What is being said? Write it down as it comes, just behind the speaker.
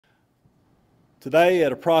Today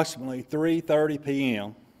at approximately 3:30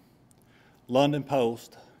 p.m., London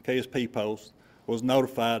Post, KSP Post, was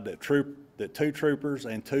notified that two troopers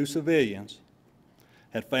and two civilians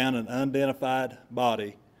had found an unidentified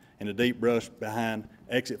body in the deep brush behind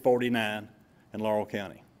exit 49 in Laurel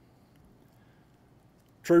County.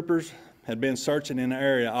 Troopers had been searching in the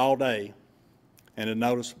area all day and had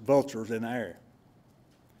noticed vultures in the area.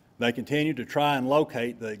 They continued to try and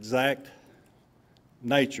locate the exact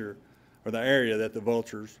nature or the area that the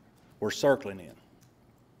vultures were circling in.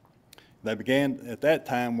 They began, at that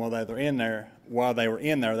time, while they were in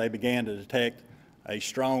there, they began to detect a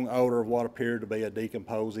strong odor of what appeared to be a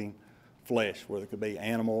decomposing flesh, whether it could be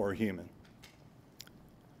animal or human.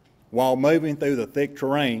 While moving through the thick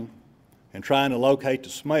terrain and trying to locate the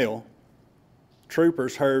smell,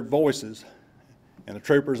 troopers heard voices, and the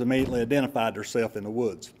troopers immediately identified themselves in the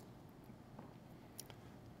woods.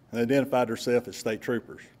 They identified themselves as state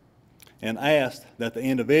troopers and asked that the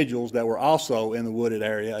individuals that were also in the wooded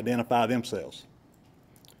area identify themselves.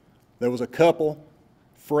 There was a couple,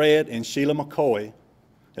 Fred and Sheila McCoy,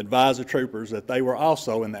 advised the troopers that they were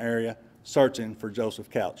also in the area searching for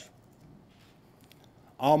Joseph Couch.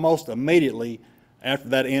 Almost immediately after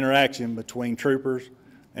that interaction between troopers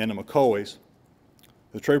and the McCoys,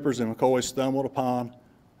 the troopers and McCoys stumbled upon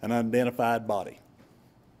an unidentified body.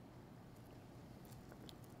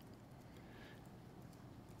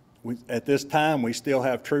 At this time, we still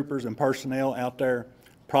have troopers and personnel out there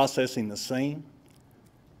processing the scene.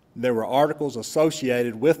 There were articles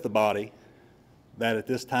associated with the body that at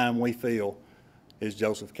this time we feel is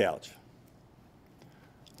Joseph Couch.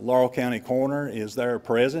 The Laurel County coroner is there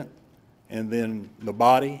present, and then the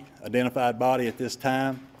body, identified body at this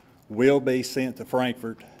time, will be sent to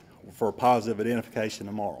Frankfort for positive identification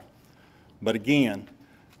tomorrow. But again,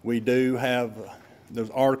 we do have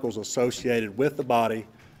those articles associated with the body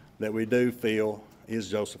that we do feel is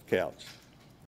Joseph Couch.